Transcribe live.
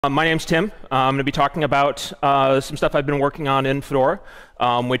My name's Tim. I'm going to be talking about some stuff I've been working on in Fedora,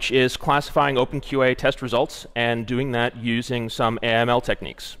 which is classifying OpenQA test results and doing that using some AML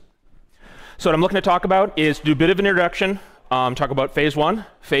techniques. So what I'm looking to talk about is do a bit of an introduction, talk about phase 1,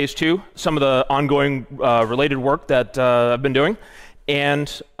 phase 2, some of the ongoing related work that I've been doing,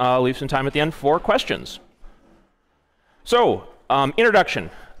 and leave some time at the end for questions. So,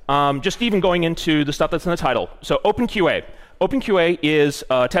 introduction. Just even going into the stuff that's in the title. So OpenQA. OpenQA is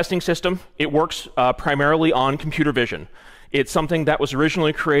a testing system. It works primarily on computer vision. It's something that was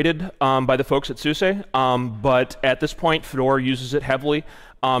originally created by the folks at SUSE, but at this point, Fedora uses it heavily,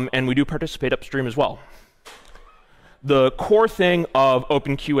 and we do participate upstream as well. The core thing of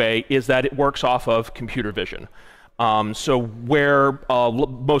OpenQA is that it works off of computer vision. So where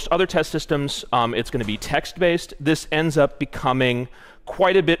most other test systems, it's going to be text-based, this ends up becoming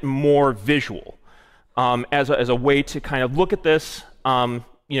quite a bit more visual. As a way to kind of look at this,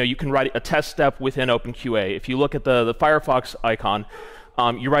 you can write a test step within OpenQA. If you look at the Firefox icon,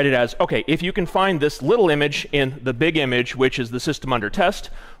 you write it as, OK, if you can find this little image in the big image, which is the system under test,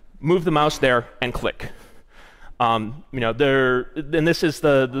 move the mouse there and click. And this is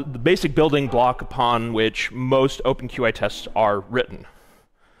the basic building block upon which most OpenQA tests are written.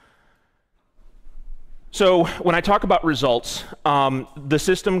 So when I talk about results, the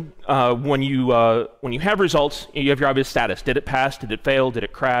system, when you have results, you have your obvious status. Did it pass? Did it fail? Did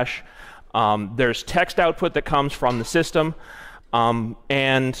it crash? There's text output that comes from the system. But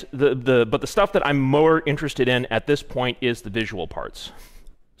the stuff that I'm more interested in at this point is the visual parts.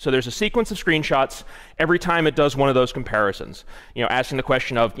 So there's a sequence of screenshots every time it does one of those comparisons. Asking the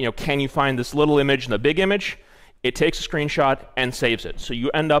question of, can you find this little image in the big image? It takes a screenshot and saves it. So you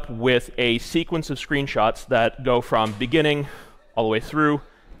end up with a sequence of screenshots that go from beginning all the way through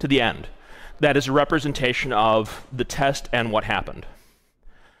to the end. That is a representation of the test and what happened.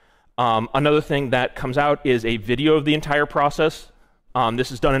 Another thing that comes out is a video of the entire process.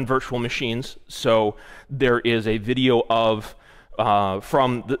 This is done in virtual machines. So there is a video of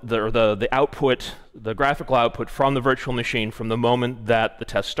from the output, the graphical output from the virtual machine from the moment that the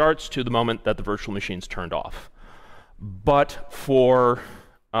test starts to the moment that the virtual machine's turned off. But for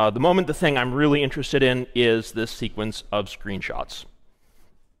the moment, the thing I'm really interested in is this sequence of screenshots.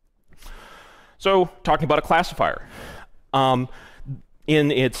 So talking about a classifier.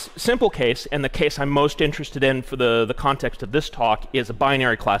 In its simple case, and the case I'm most interested in for the context of this talk, is a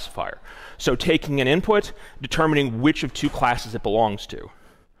binary classifier. So taking an input, determining which of two classes it belongs to.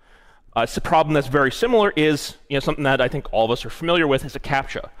 It's a problem that's very similar is something that I think all of us are familiar with is a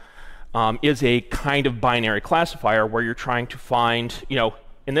CAPTCHA. Is a kind of binary classifier where you're trying to find,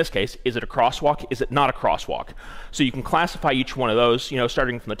 in this case, is it a crosswalk? Is it not a crosswalk? So you can classify each one of those,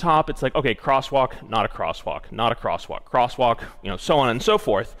 starting from the top. It's like, OK, crosswalk, not a crosswalk, not a crosswalk, crosswalk, so on and so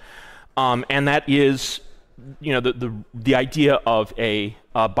forth. And that is, the idea of a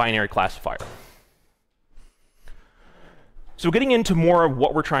binary classifier. So getting into more of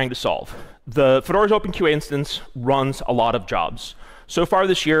what we're trying to solve. The Fedora's OpenQA instance runs a lot of jobs. So far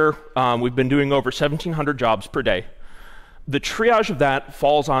this year, we've been doing over 1,700 jobs per day. The triage of that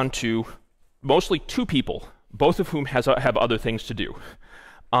falls onto mostly two people, both of whom have other things to do.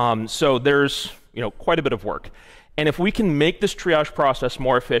 So there's quite a bit of work. And if we can make this triage process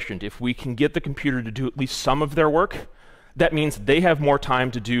more efficient, if we can get the computer to do at least some of their work, that means they have more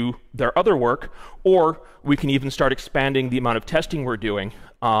time to do their other work, or we can even start expanding the amount of testing we're doing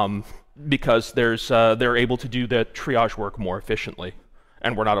because they're able to do the triage work more efficiently,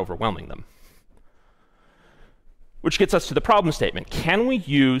 and we're not overwhelming them. Which gets us to the problem statement. Can we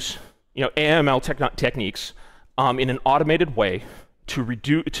use AML techniques in an automated way to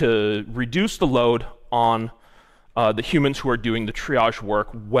reduce the load on the humans who are doing the triage work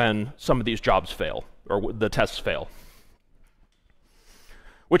when some of these jobs fail, or the tests fail?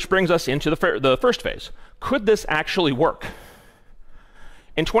 Which brings us into the first phase. Could this actually work?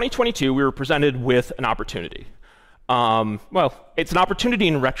 In 2022, we were presented with an opportunity. Well, it's an opportunity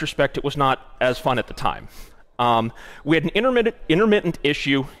in retrospect. It was not as fun at the time. We had an intermittent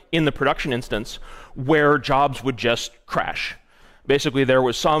issue in the production instance where jobs would just crash. Basically, there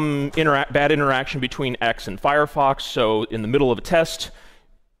was some bad interaction between X and Firefox. So in the middle of a test,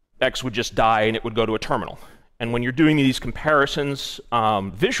 X would just die and it would go to a terminal. And when you're doing these comparisons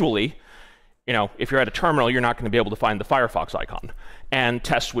visually, if you're at a terminal, you're not going to be able to find the Firefox icon. And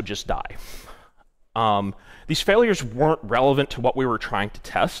tests would just die. These failures weren't relevant to what we were trying to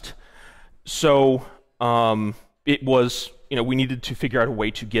test. So it was, we needed to figure out a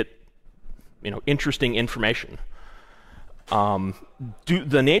way to get, interesting information.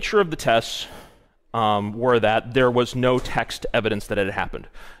 The nature of the tests were that there was no text evidence that it had happened.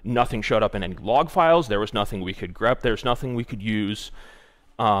 Nothing showed up in any log files. There was nothing we could grep. There's nothing we could use.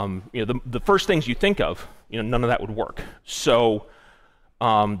 The first things you think of, none of that would work. So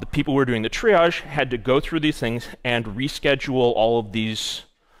the people who were doing the triage had to go through these things and reschedule all of these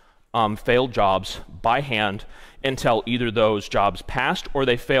failed jobs by hand until either those jobs passed or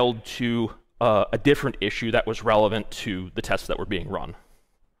they failed to a different issue that was relevant to the tests that were being run.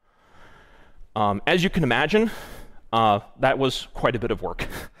 As you can imagine, that was quite a bit of work.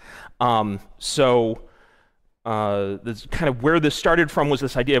 This kind of where this started from was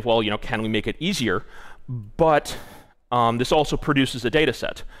this idea of, well, can we make it easier? But this also produces a data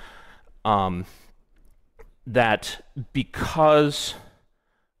set that because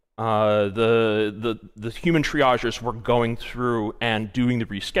the human triagers were going through and doing the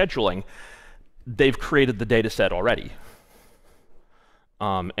rescheduling, they've created the data set already.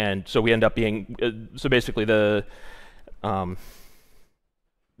 And so we end up being, so basically the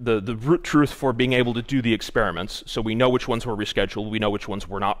root truth for being able to do the experiments, so we know which ones were rescheduled, we know which ones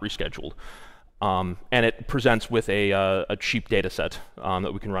were not rescheduled. And it presents with a cheap data set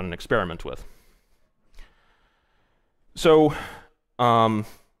that we can run an experiment with. So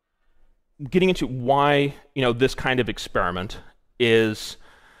getting into why this kind of experiment is,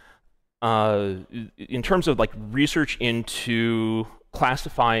 in terms of like research into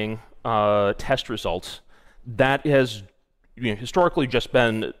classifying test results, that has historically just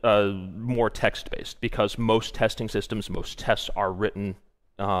been more text-based, because most testing systems, most tests are written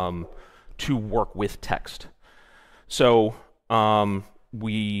to work with text. So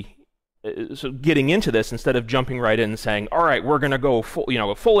so getting into this, instead of jumping right in and saying, all right, we're going to go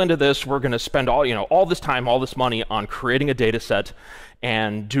full into this, we're going to spend all this time, all this money on creating a data set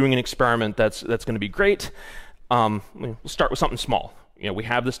and doing an experiment that's going to be great, we'll start with something small. We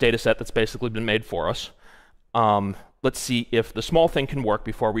have this data set that's basically been made for us. Let's see if the small thing can work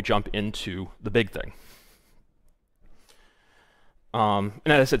before we jump into the big thing. And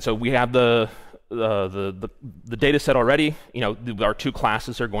as I said, so we have the data set already. Our two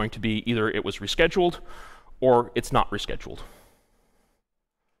classes are going to be either it was rescheduled or it's not rescheduled.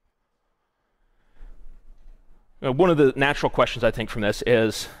 One of the natural questions I think from this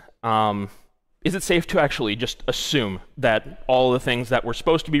is it safe to actually just assume that all the things that were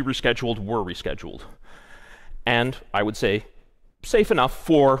supposed to be rescheduled were rescheduled? And I would say safe enough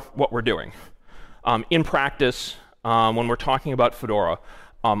for what we're doing. In practice, when we're talking about Fedora,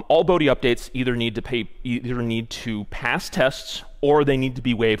 all Bodhi updates either need to pass tests or they need to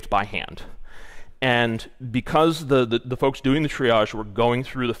be waived by hand. And because the folks doing the triage were going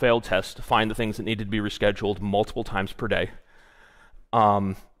through the failed tests to find the things that needed to be rescheduled multiple times per day,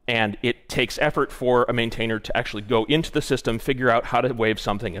 and it takes effort for a maintainer to actually go into the system, figure out how to waive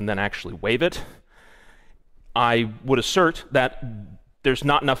something, and then actually waive it, I would assert that there's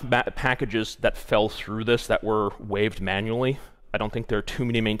not enough packages that fell through this that were waived manually. I don't think there are too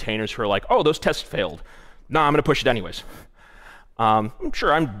many maintainers who are like, oh, those tests failed. No, I'm going to push it anyways. I'm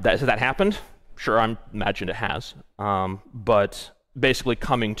sure has that happened? Sure, I imagine it has. But basically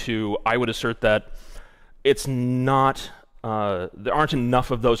I would assert that it's not, there aren't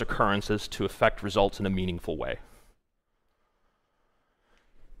enough of those occurrences to affect results in a meaningful way.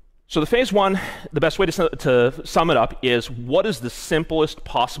 So the phase one, the best way to sum it up is, what is the simplest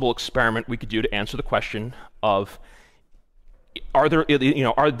possible experiment we could do to answer the question of,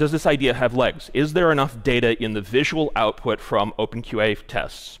 does this idea have legs? Is there enough data in the visual output from OpenQA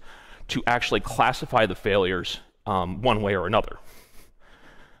tests to actually classify the failures one way or another?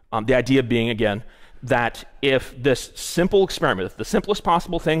 The idea being, again, that if this simple experiment, if the simplest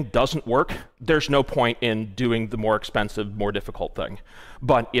possible thing doesn't work, there's no point in doing the more expensive, more difficult thing.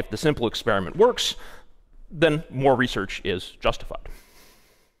 But if the simple experiment works, then more research is justified.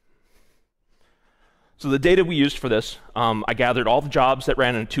 So the data we used for this, I gathered all the jobs that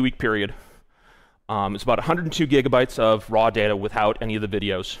ran in a 2-week period. It's about 102 gigabytes of raw data without any of the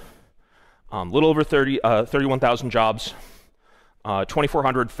videos. A little over 31,000 jobs,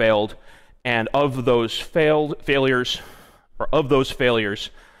 2,400 failed. And of those failures,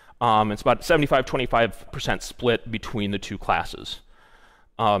 it's about 75-25% split between the two classes.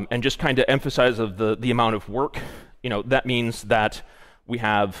 And just kind of emphasize of the amount of work, that means that we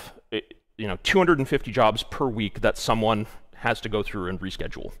have 250 jobs per week that someone has to go through and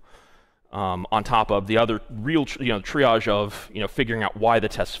reschedule, on top of the other real triage of figuring out why the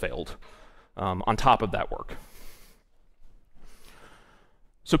tests failed, on top of that work.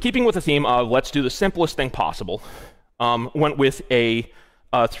 So keeping with the theme of let's do the simplest thing possible, went with a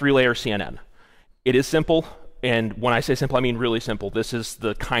 3-layer CNN. It is simple. and when I say simple, I mean really simple. This is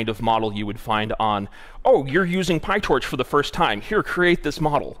the kind of model you would find on, oh, you're using PyTorch for the first time. Here, create this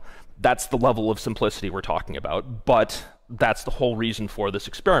model. That's the level of simplicity we're talking about, but that's the whole reason for this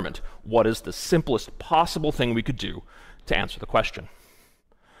experiment. What is the simplest possible thing we could do to answer the question?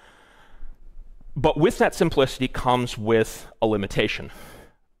 But with that simplicity comes with a limitation.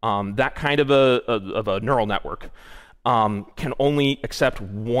 That kind of a neural network can only accept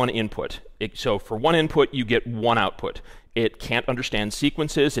one input. So for one input, you get one output. It can't understand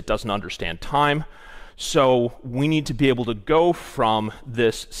sequences. It doesn't understand time. So we need to be able to go from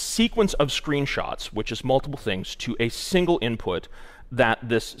this sequence of screenshots, which is multiple things, to a single input that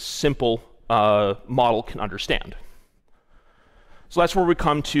this simple model can understand. So that's where we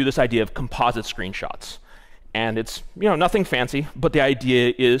come to this idea of composite screenshots. And it's nothing fancy, but the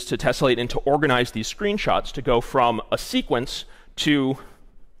idea is to tessellate and to organize these screenshots to go from a sequence to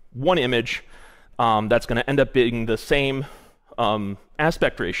one image that's going to end up being the same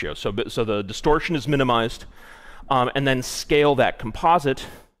aspect ratio. So the distortion is minimized, and then scale that composite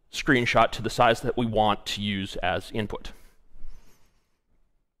screenshot to the size that we want to use as input.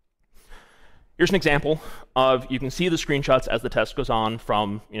 Here's an example of, you can see the screenshots as the test goes on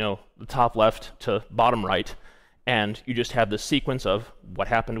from the top left to bottom right, and you just have this sequence of what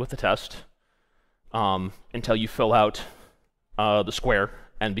happened with the test until you fill out the square.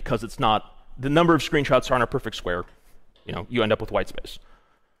 And because it's not, the number of screenshots aren't a perfect square, you end up with white space.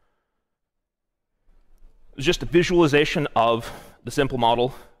 It's just a visualization of the simple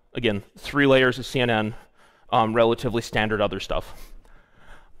model. Again, 3 layers of CNN, relatively standard other stuff.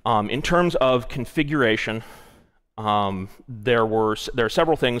 In terms of configuration, there are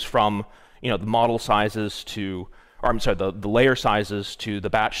several things from the model sizes to, or I'm sorry, the layer sizes to the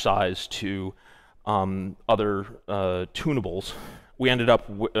batch size to other tunables. We ended up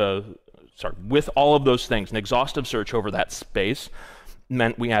with all of those things. An exhaustive search over that space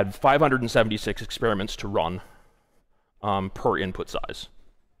meant we had 576 experiments to run per input size.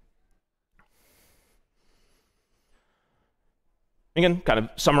 Again, kind of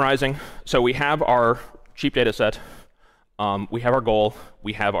summarizing. So we have our cheap data set, we have our goal,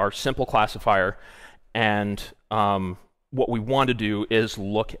 we have our simple classifier, and what we want to do is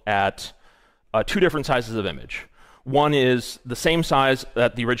look at 2 different sizes of image. One is the same size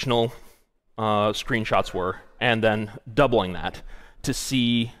that the original screenshots were, and then doubling that to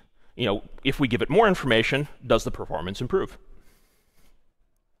see, if we give it more information, does the performance improve?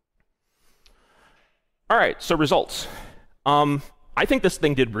 All right, so results. I think this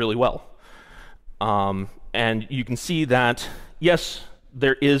thing did really well. And you can see that, yes,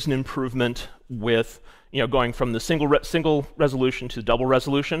 there is an improvement with going from the single resolution to double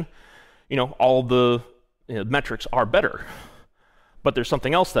resolution. All the metrics are better. But there's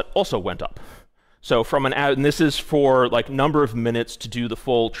something else that also went up. So from and this is for number of minutes to do the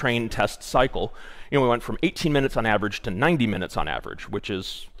full train test cycle. We went from 18 minutes on average to 90 minutes on average, which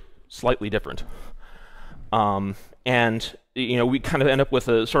is slightly different. And we kind of end up with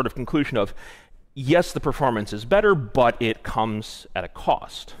a sort of conclusion of, yes, the performance is better, but it comes at a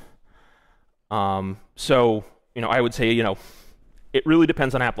cost. So I would say it really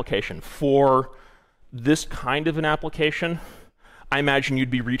depends on application. For this kind of an application, I imagine you'd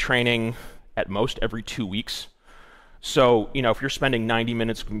be retraining at most every 2 weeks. So if you're spending 90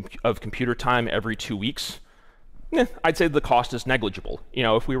 minutes of computer time every 2 weeks, I'd say the cost is negligible.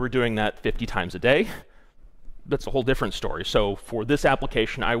 If we were doing that 50 times a day, that's a whole different story. So for this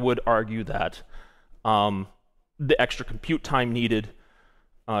application, I would argue that the extra compute time needed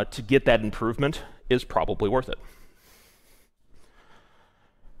to get that improvement is probably worth it.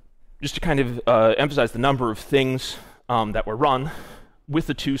 Just to kind of emphasize the number of things that were run with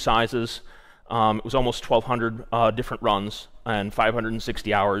the 2 sizes, it was almost 1,200 different runs and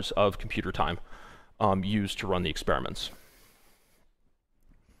 560 hours of computer time used to run the experiments.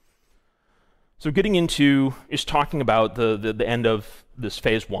 So getting into just talking about the end of this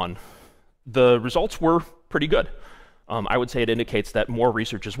phase 1, the results were pretty good. I would say it indicates that more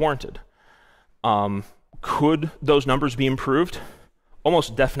research is warranted. Could those numbers be improved?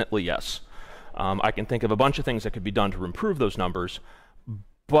 Almost definitely yes. I can think of a bunch of things that could be done to improve those numbers,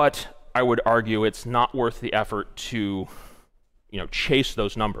 but I would argue it's not worth the effort to chase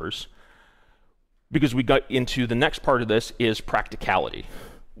those numbers, because we got into the next part of this is practicality.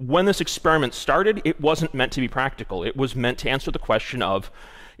 When this experiment started, it wasn't meant to be practical. It was meant to answer the question of,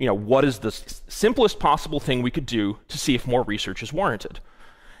 what is the simplest possible thing we could do to see if more research is warranted?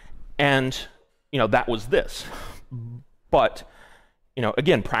 And, that was this. But,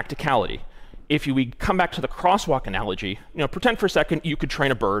 again, practicality. If we come back to the crosswalk analogy, pretend for a second you could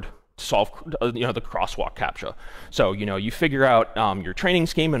train a bird solve the crosswalk CAPTCHA. So you figure out your training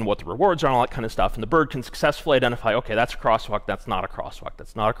scheme and what the rewards are and all that kind of stuff, and the bird can successfully identify, okay, that's a crosswalk, that's not a crosswalk,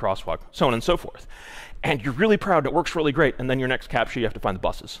 that's not a crosswalk, so on and so forth. And you're really proud, it works really great, and then your next CAPTCHA you have to find the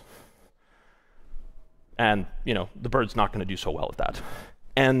buses. And the bird's not going to do so well at that.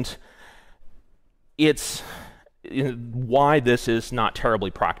 And it's why this is not terribly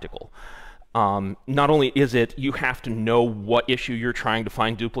practical. Not only is it you have to know what issue you're trying to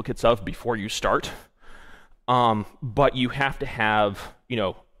find duplicates of before you start, but you have to have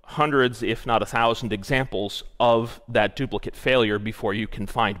hundreds, if not 1,000 examples of that duplicate failure before you can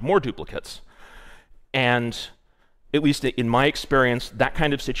find more duplicates. And at least in my experience, that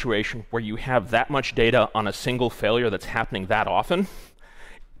kind of situation where you have that much data on a single failure that's happening that often,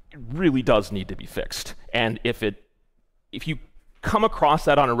 it really does need to be fixed. And if you come across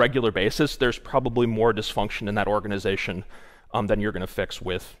that on a regular basis, there's probably more dysfunction in that organization than you're going to fix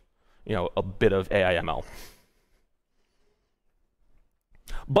with a bit of AI/ML.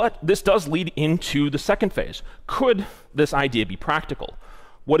 But this does lead into the second phase. Could this idea be practical?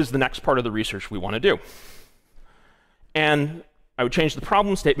 What is the next part of the research we want to do? And I would change the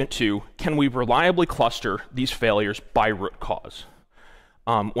problem statement to, can we reliably cluster these failures by root cause?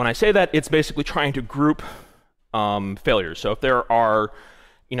 When I say that, it's basically trying to group failures. So if there are,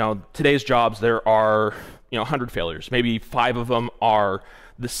 today's jobs, there are 100 failures. Maybe 5 of them are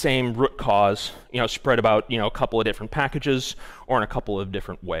the same root cause, spread about a couple of different packages or in a couple of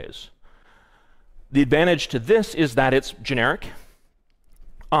different ways. The advantage to this is that it's generic,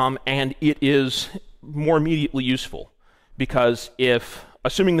 and it is more immediately useful, because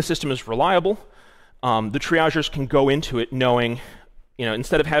assuming the system is reliable, the triagers can go into it knowing,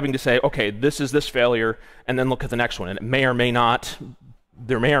 instead of having to say, okay, this is this failure, and then look at the next one, and there may or may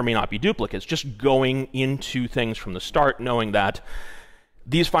not be duplicates, just going into things from the start, knowing that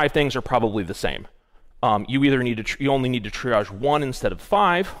these 5 things are probably the same. You either you only need to triage 1 instead of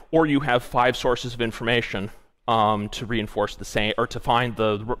 5, or you have 5 sources of information to reinforce the same, or to find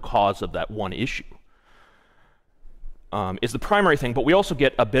the root cause of that one issue. Is the primary thing, but we also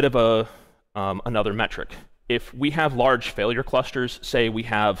get a bit of another metric. If we have large failure clusters, say we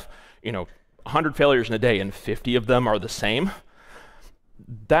have 100 failures in a day and 50 of them are the same,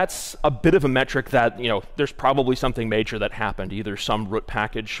 that's a bit of a metric that there's probably something major that happened. Either some root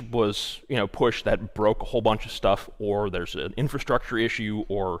package was pushed that broke a whole bunch of stuff, or there's an infrastructure issue,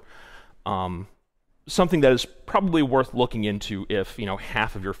 or something that is probably worth looking into if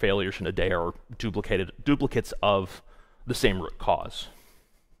half of your failures in a day are duplicates of the same root cause.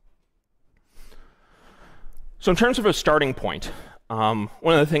 So in terms of a starting point, one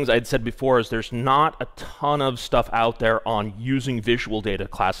of the things I'd said before is there's not a ton of stuff out there on using visual data to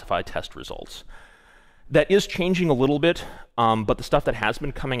classify test results. That is changing a little bit, but the stuff that has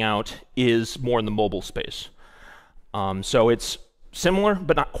been coming out is more in the mobile space. So it's similar,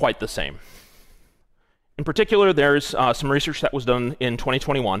 but not quite the same. In particular, there's some research that was done in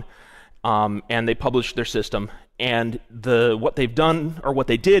 2021, and they published their system. And what they've done, or what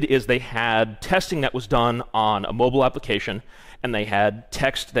they did, is they had testing that was done on a mobile application, and they had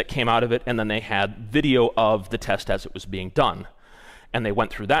text that came out of it, and then they had video of the test as it was being done. And they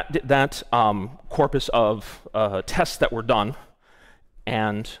went through that corpus of tests that were done,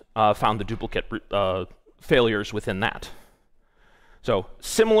 and found the duplicate failures within that. So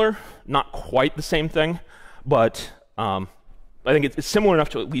similar, not quite the same thing, but I think it's similar enough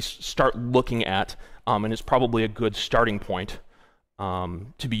to at least start looking at, and it's probably a good starting point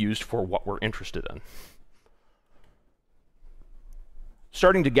to be used for what we're interested in.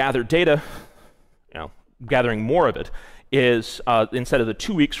 Starting to gather data, gathering more of it, is instead of the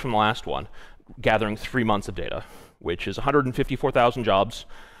 2 weeks from the last one, gathering 3 months of data, which is 154,000 jobs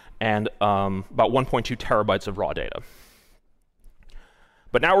and about 1.2 terabytes of raw data.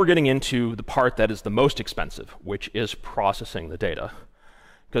 But now we're getting into the part that is the most expensive, which is processing the data.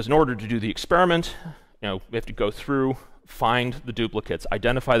 Because in order to do the experiment, we have to go through, find the duplicates,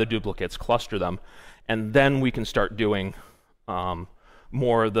 identify the duplicates, cluster them, and then we can start doing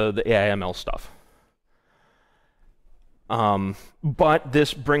more of the AI/ML stuff. But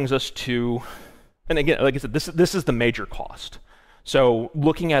this brings us to, and again, like I said, this is the major cost. So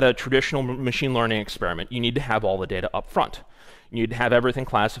looking at a traditional machine learning experiment, you need to have all the data up front. You need to have everything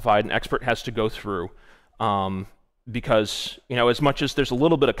classified. An expert has to go through, because as much as there's a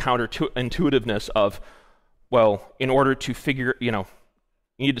little bit of counterintuitiveness of, well, in order to figure, you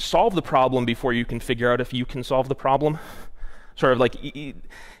need to solve the problem before you can figure out if you can solve the problem. Sort of like,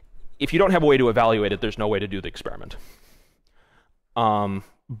 if you don't have a way to evaluate it, there's no way to do the experiment.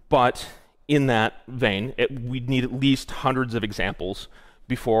 But in that vein, we'd need at least hundreds of examples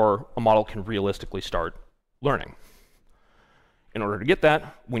before a model can realistically start learning. In order to get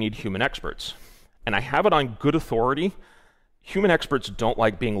that, we need human experts. And I have it on good authority, human experts don't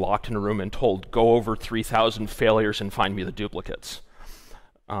like being locked in a room and told, go over 3,000 failures and find me the duplicates.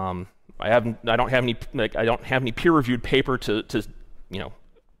 I don't have any peer-reviewed paper to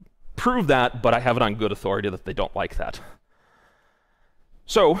prove that, but I have it on good authority that they don't like that.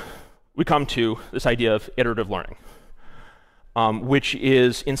 So we come to this idea of iterative learning, which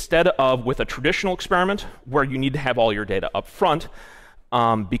is instead of with a traditional experiment where you need to have all your data up front,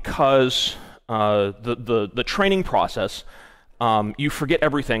 because the training process, you forget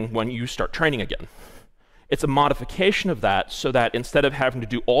everything when you start training again. It's a modification of that so that instead of having to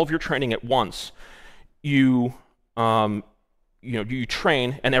do all of your training at once, you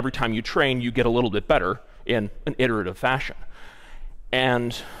train, and every time you train, you get a little bit better in an iterative fashion.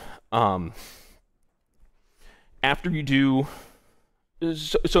 And after you do,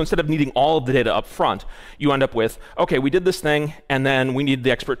 so instead of needing all of the data up front, you end up with, okay, we did this thing, and then we need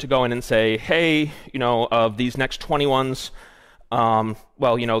the expert to go in and say, hey, of these next 20 ones,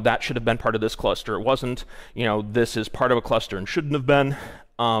 well, that should have been part of this cluster. It wasn't. This is part of a cluster and shouldn't have been.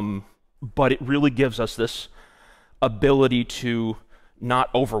 But it really gives us this ability to not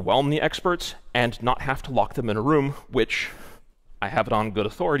overwhelm the experts and not have to lock them in a room, which I have it on good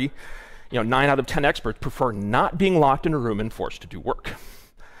authority. 9 out of 10 experts prefer not being locked in a room and forced to do work.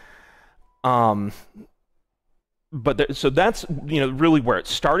 So that's really where it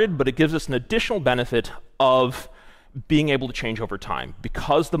started, but it gives us an additional benefit of being able to change over time.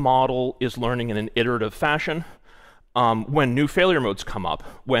 Because the model is learning in an iterative fashion, when new failure modes come up,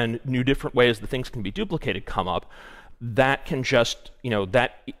 when new different ways that things can be duplicated come up, that can just,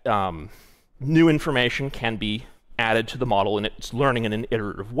 new information can be added to the model, and it's learning in an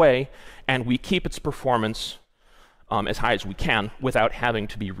iterative way, and we keep its performance as high as we can without having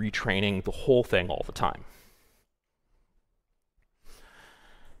to be retraining the whole thing all the time.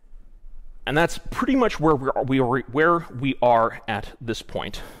 And that's pretty much where we are at this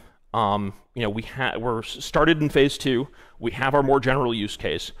point. We're started in phase 2. We have our more general use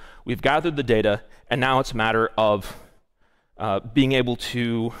case. We've gathered the data, and now it's a matter of being able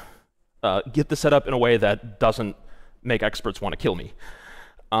to get the setup in a way that doesn't make experts want to kill me.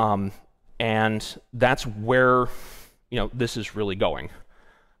 And that's where this is really going.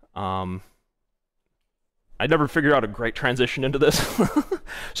 I never figured out a great transition into this.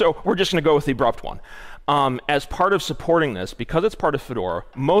 So we're just going to go with the abrupt one. As part of supporting this, because it's part of Fedora,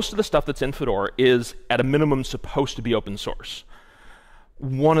 most of the stuff that's in Fedora is, at a minimum, supposed to be open source.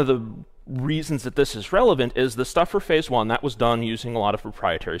 One of the reasons that this is relevant is the stuff for phase 1 that was done using a lot of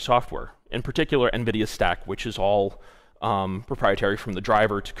proprietary software, in particular NVIDIA Stack, which is all proprietary, from the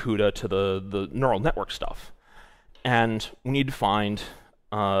driver to CUDA to the neural network stuff. And we need to find,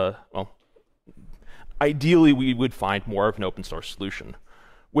 ideally we would find more of an open source solution,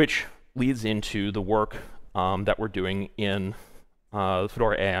 which leads into the work that we're doing in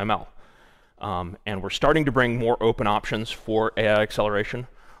Fedora AIML. And we're starting to bring more open options for AI acceleration.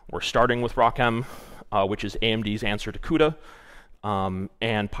 We're starting with ROCm, which is AMD's answer to CUDA,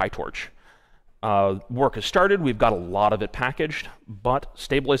 and PyTorch. Work has started. We've got a lot of it packaged, but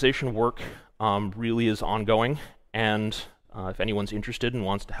stabilization work really is ongoing. And if anyone's interested and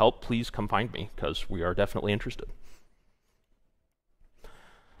wants to help, please come find me, because we are definitely interested.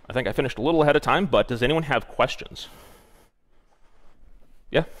 I think I finished a little ahead of time, but does anyone have questions?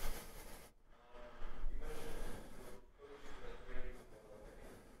 Yeah?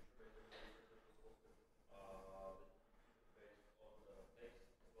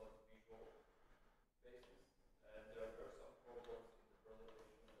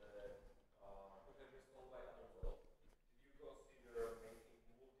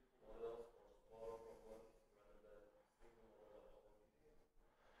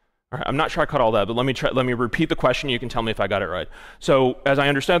 All right, I'm not sure I caught all that, but let me repeat the question. You can tell me if I got it right. So, as I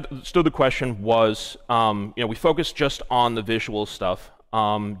understood the question was, we focused just on the visual stuff.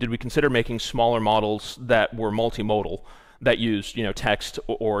 Did we consider making smaller models that were multimodal, that used text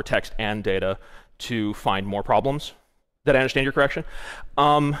or text and data to find more problems? Did I understand your correction?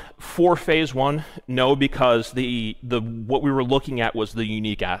 For phase 1, no, because what we were looking at was the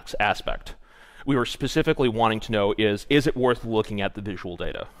unique aspect. We were specifically wanting to know is it worth looking at the visual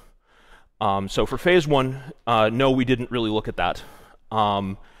data? So for phase 1, no, we didn't really look at that.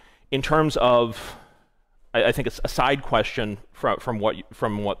 In terms of, I think it's a side question from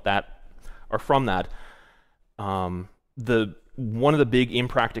that. One of the big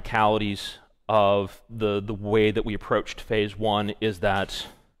impracticalities of the way that we approached phase 1 is that,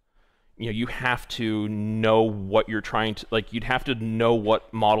 you have to know what you're trying to, like, you'd have to know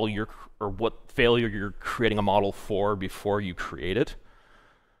what model or what failure you're creating a model for before you create it.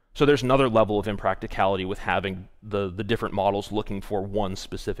 So there's another level of impracticality with having the different models looking for one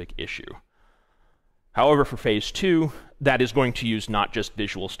specific issue. However, for phase 2, that is going to use not just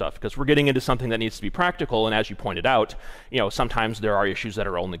visual stuff, because we're getting into something that needs to be practical, and as you pointed out, sometimes there are issues that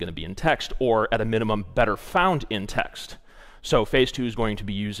are only going to be in text, or at a minimum, better found in text. So phase 2 is going to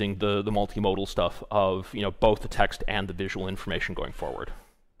be using the multimodal stuff of both the text and the visual information going forward.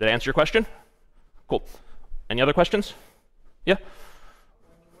 Did I answer your question? Cool. Any other questions? Yeah?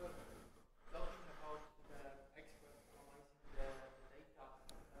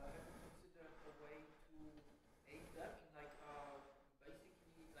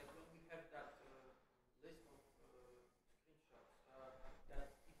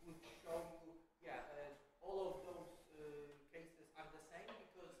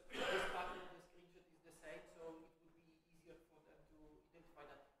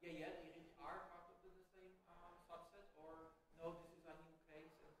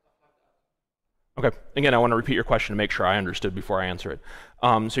 Okay. Again, I want to repeat your question to make sure I understood before I answer it.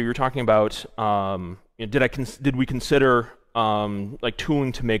 So you're talking about did we consider like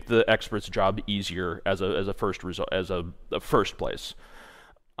tooling to make the expert's job easier as a first result, as a first place?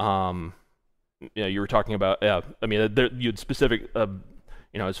 You were talking about I mean you had specific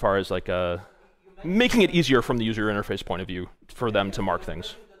as far as like making it easier from the user interface point of view for them to mark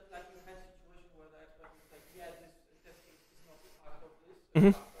things.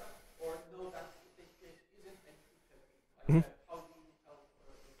 Mm-hmm.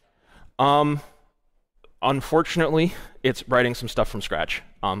 Unfortunately, it's writing some stuff from scratch.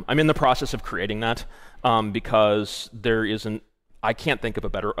 I'm in the process of creating that because I can't think of a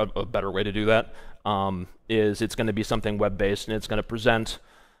better way to do that. It's going to be something web-based, and it's going to present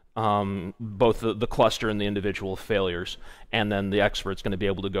both the cluster and the individual failures, and then the expert's going to be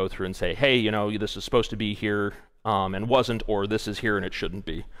able to go through and say, hey, this is supposed to be here and wasn't, or this is here and it shouldn't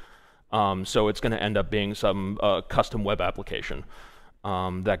be. So it's going to end up being some custom web application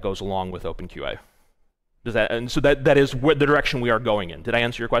that goes along with OpenQA. And so that is the direction we are going in. Did I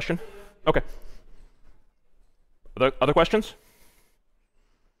answer your question? Okay. Other questions?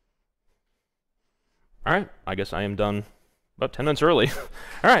 All right. I guess I am done about 10 minutes early.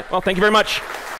 All right. Well, thank you very much.